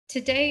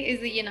Today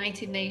is the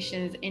United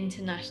Nations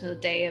International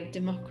Day of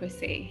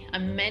Democracy,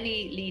 and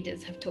many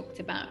leaders have talked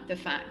about the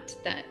fact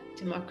that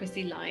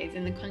democracy lies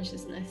in the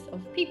consciousness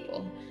of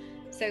people.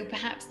 So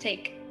perhaps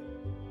take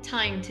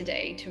time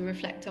today to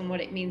reflect on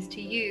what it means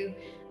to you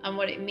and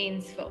what it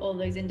means for all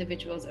those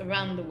individuals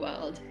around the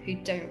world who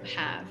don't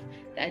have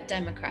their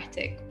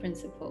democratic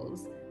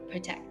principles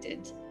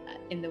protected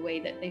in the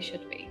way that they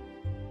should be.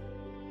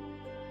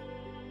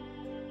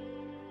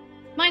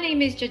 My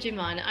name is Judge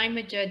Iman. I'm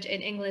a judge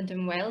in England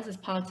and Wales as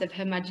part of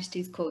Her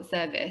Majesty's Court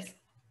Service.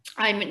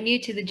 I'm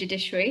new to the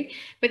judiciary,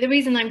 but the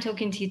reason I'm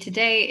talking to you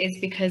today is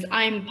because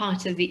I'm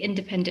part of the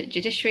independent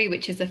judiciary,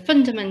 which is a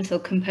fundamental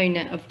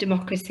component of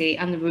democracy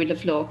and the rule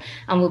of law,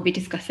 and we'll be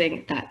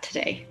discussing that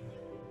today.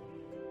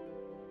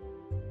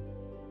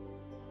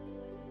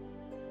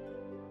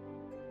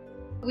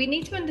 We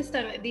need to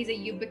understand that these are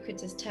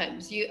ubiquitous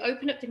terms. You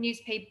open up the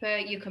newspaper,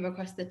 you come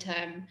across the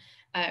term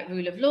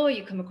rule of law,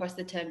 you come across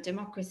the term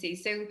democracy.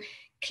 So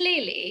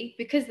clearly,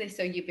 because they're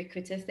so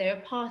ubiquitous, they're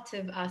a part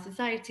of our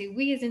society.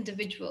 We as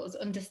individuals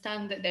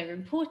understand that they're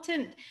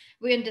important.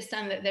 We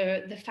understand that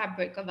they're the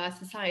fabric of our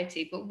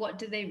society, but what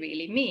do they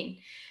really mean?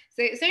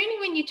 So it's only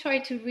when you try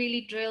to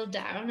really drill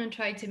down and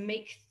try to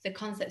make the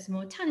concepts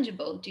more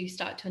tangible do you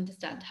start to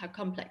understand how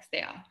complex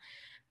they are.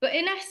 But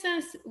in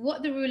essence,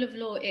 what the rule of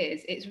law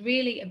is, it's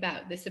really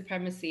about the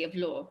supremacy of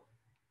law.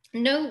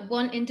 No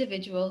one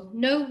individual,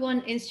 no one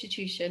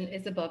institution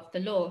is above the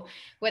law,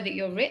 whether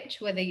you're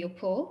rich, whether you're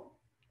poor,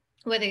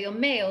 whether you're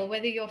male,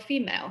 whether you're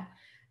female,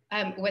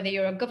 whether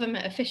you're a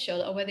government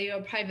official or whether you're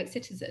a private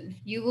citizen,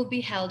 you will be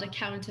held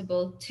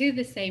accountable to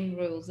the same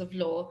rules of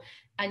law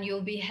and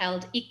you'll be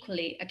held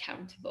equally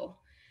accountable.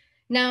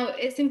 Now,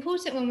 it's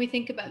important when we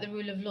think about the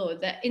rule of law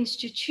that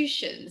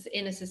institutions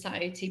in a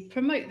society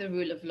promote the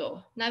rule of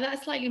law. Now,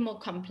 that's slightly more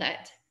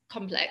complex,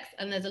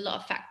 and there's a lot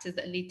of factors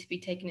that need to be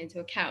taken into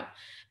account.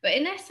 But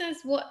in essence,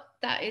 what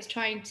that is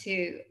trying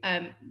to,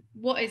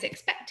 what is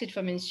expected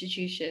from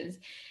institutions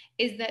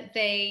is that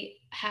they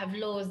have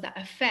laws that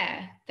are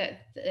fair,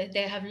 that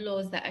they have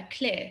laws that are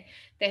clear,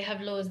 they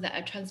have laws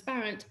that are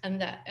transparent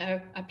and that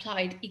are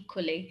applied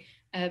equally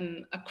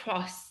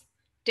across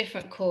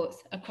different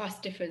courts, across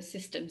different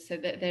systems, so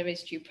that there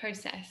is due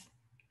process.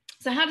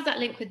 So how does that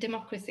link with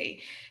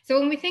democracy? So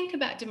when we think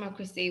about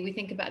democracy, we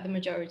think about the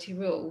majority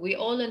rule. We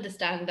all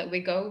understand that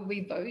we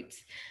vote,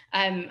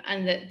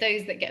 and that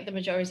those that get the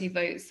majority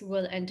votes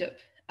will end up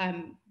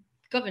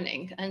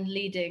governing and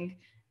leading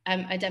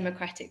a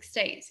democratic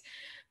state.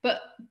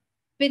 But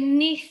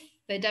beneath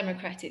the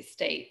democratic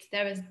state,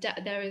 there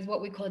is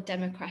what we call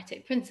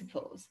democratic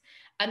principles,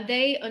 and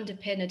they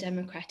underpin a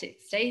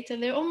democratic state,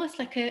 and they're almost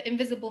like an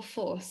invisible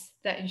force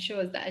that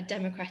ensures that a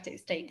democratic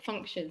state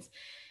functions.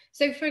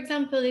 So, for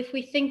example, if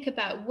we think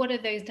about what are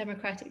those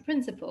democratic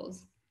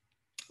principles,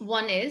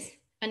 one is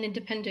an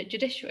independent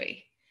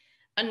judiciary,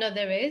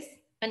 another is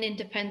an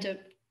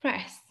independent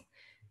press,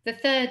 the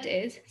third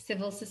is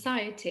civil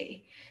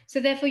society.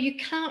 So therefore, you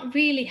can't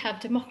really have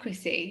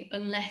democracy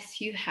unless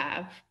you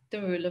have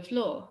the rule of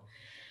law.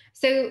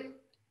 So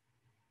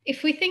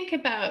if we think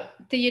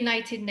about the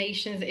United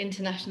Nations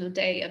International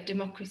Day of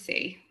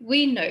Democracy,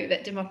 we know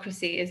that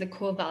democracy is a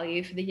core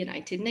value for the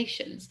United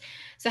Nations.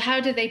 So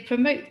how do they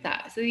promote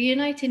that? So the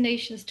United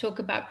Nations talk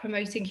about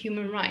promoting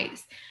human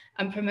rights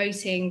and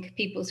promoting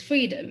people's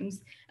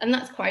freedoms, and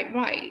that's quite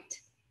right.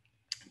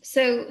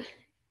 So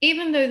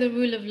even though the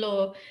rule of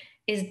law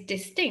is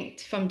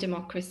distinct from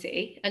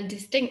democracy and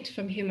distinct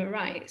from human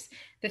rights,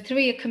 the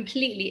three are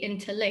completely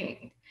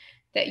interlinked,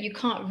 that you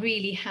can't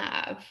really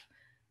have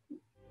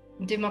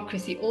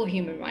democracy or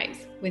human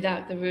rights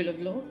without the rule of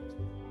law.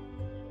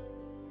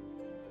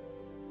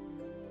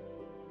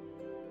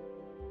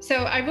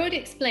 So I've already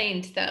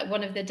explained that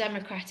one of the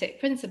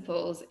democratic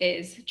principles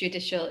is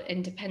judicial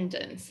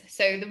independence.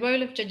 So the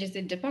role of judges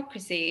in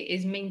democracy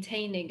is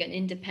maintaining an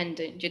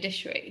independent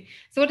judiciary.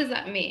 So what does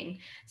that mean?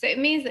 So it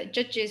means that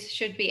judges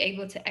should be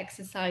able to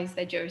exercise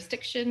their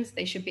jurisdictions,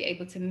 they should be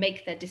able to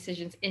make their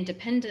decisions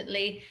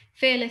independently,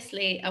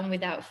 fearlessly, and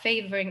without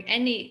favoring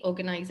any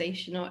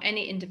organization or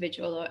any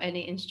individual or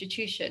any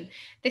institution.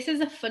 This is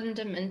a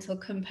fundamental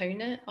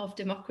component of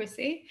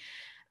democracy.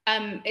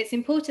 It's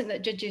important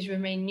that judges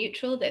remain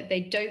neutral, that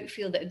they don't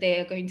feel that they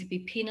are going to be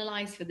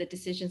penalized for the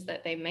decisions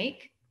that they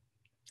make.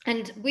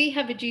 And we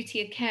have a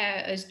duty of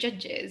care as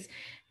judges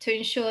to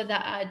ensure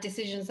that our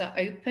decisions are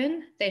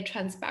open, they're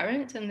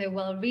transparent, and they're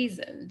well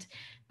reasoned.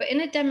 But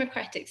in a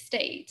democratic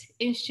state,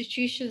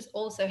 institutions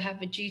also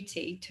have a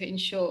duty to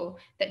ensure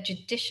that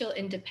judicial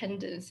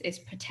independence is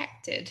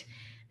protected.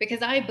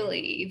 Because I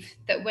believe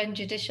that when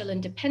judicial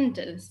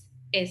independence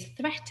is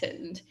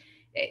threatened,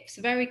 it's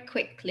very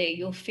quickly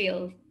you'll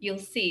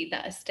see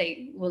that a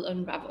state will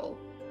unravel.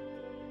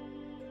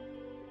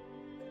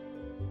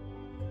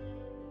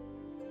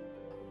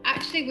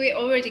 Actually, we're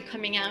already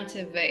coming out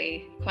of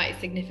a quite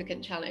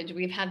significant challenge.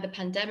 We've had the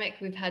pandemic,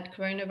 we've had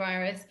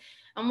coronavirus,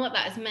 and what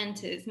that has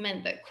meant is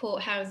that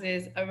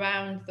courthouses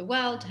around the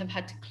world have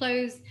had to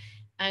close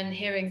and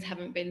hearings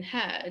haven't been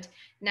heard.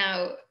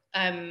 Now,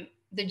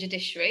 the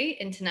judiciary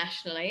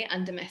internationally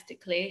and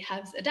domestically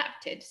has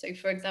adapted. So,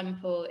 for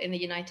example, in the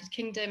United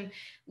Kingdom,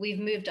 we've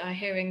moved our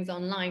hearings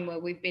online where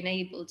we've been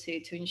able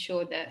to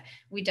ensure that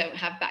we don't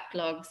have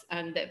backlogs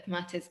and that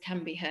matters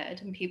can be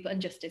heard and people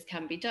and justice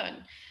can be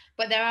done.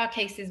 But there are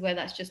cases where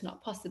that's just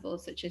not possible,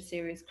 such as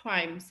serious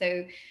crime.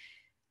 So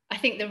I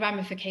think the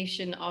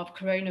ramification of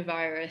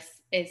coronavirus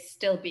is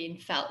still being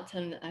felt,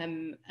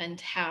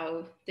 and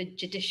how the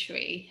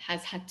judiciary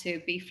has had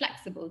to be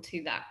flexible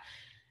to that.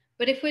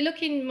 But if we're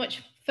looking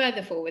much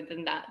further forward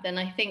than that, then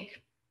I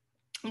think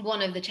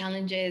one of the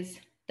challenges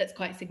that's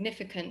quite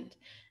significant,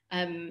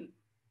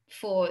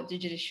 for the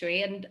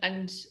judiciary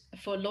and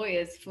for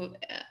lawyers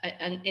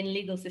and in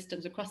legal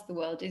systems across the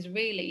world is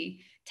really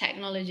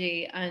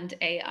technology and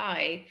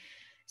AI.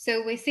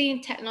 So we're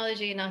seeing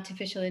technology and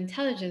artificial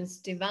intelligence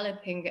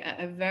developing at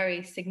a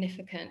very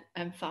significant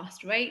and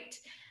fast rate.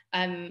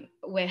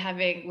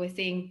 We're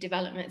seeing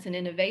developments and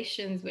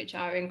innovations which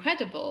are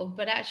incredible,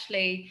 but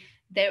actually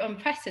they're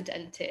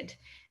unprecedented.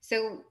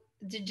 So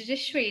the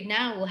judiciary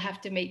now will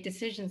have to make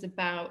decisions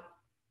about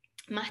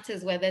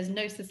matters where there's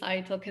no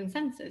societal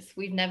consensus.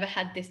 We've never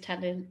had this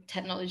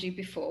technology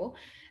before.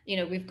 You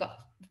know, we've got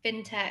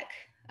fintech,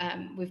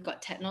 we've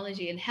got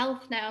technology in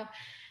health now.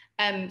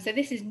 So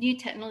this is new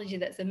technology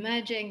that's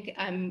emerging.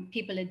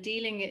 People are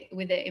dealing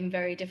with it in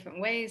very different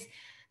ways.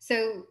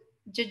 So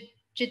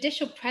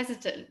judicial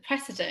precedent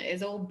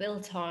is all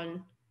built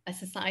on a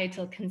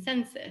societal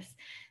consensus.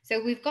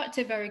 So we've got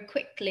to very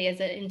quickly, as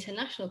an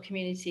international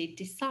community,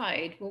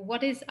 decide, well,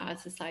 what is our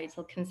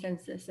societal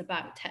consensus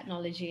about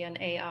technology and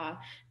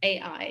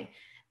AI,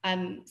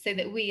 so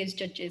that we as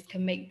judges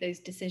can make those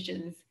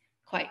decisions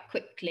quite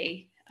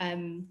quickly,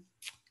 and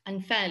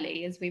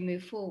fairly as we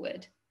move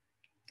forward.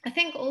 I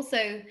think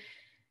also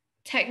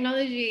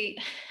technology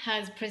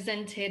has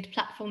presented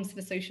platforms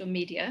for social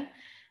media.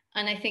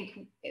 And I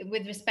think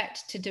with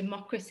respect to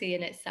democracy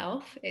in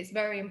itself, it's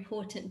very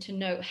important to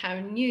note how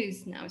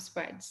news now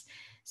spreads.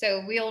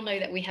 So we all know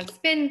that we have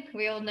spin,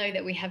 we all know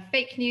that we have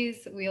fake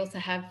news, we also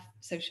have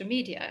social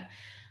media.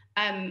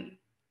 And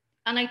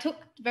I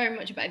talked very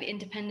much about the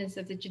independence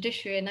of the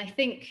judiciary. And I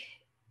think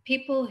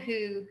people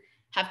who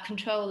have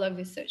control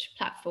over such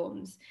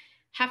platforms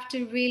have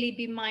to really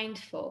be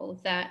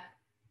mindful that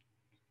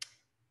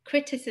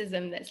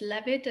criticism that's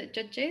levied at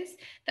judges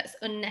that's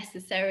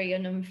unnecessary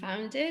and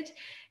unfounded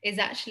is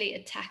actually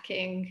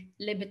attacking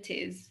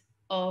liberties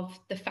of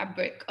the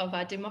fabric of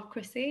our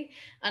democracy.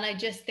 And I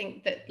just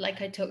think that,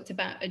 like I talked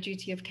about a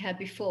duty of care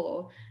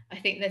before, I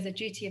think there's a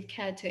duty of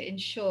care to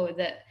ensure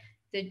that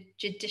the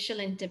judicial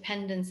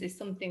independence is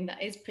something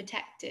that is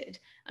protected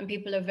and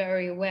people are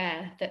very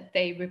aware that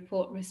they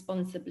report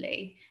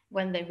responsibly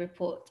when they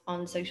report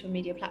on social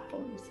media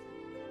platforms.